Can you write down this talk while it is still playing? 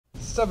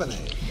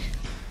7A.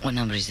 What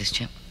number is this,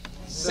 Chip?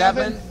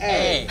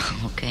 7A.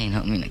 Okay, no,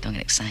 I mean, like, don't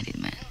get excited,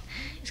 man.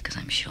 It's because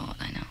I'm short,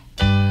 I know.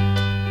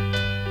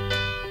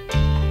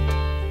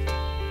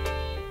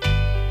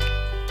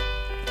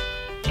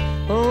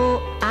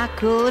 Oh, I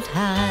could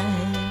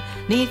hide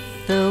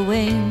 'neath the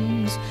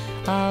wings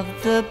of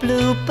the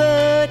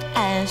bluebird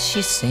as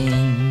she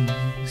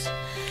sings.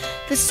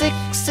 The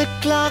 6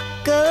 o'clock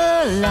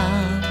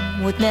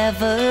alarm would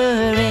never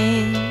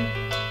ring,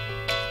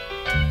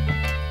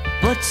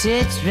 but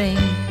it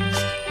rings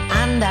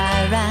and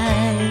I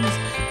rise,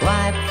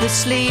 wipe the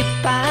sleep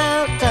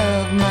out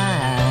of my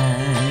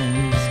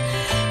eyes.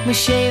 My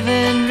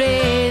shaven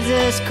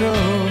razor's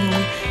cold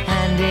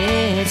and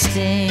it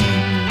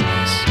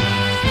stings.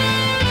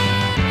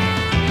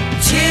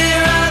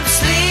 Cheer up,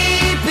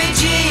 sleepy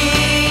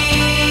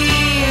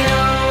Jean,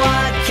 oh,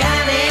 what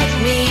can it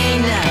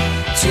mean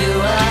to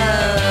a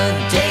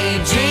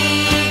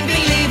daydream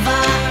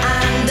believer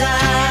and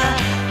a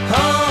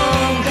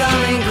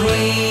homecoming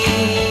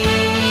queen?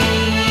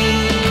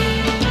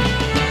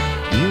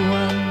 You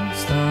once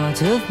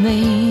thought of me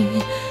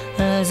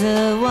as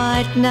a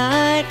white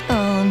knight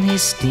on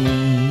his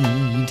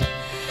steed.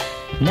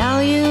 Now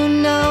you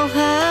know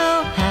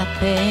how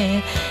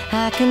happy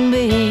I can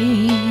be.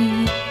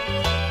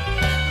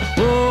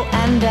 Oh,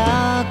 and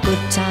our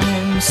good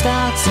time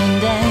starts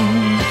and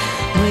ends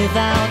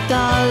without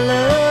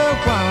dollar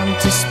one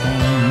to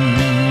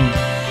spend.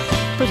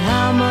 But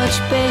how much,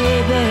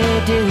 baby,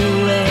 do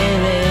we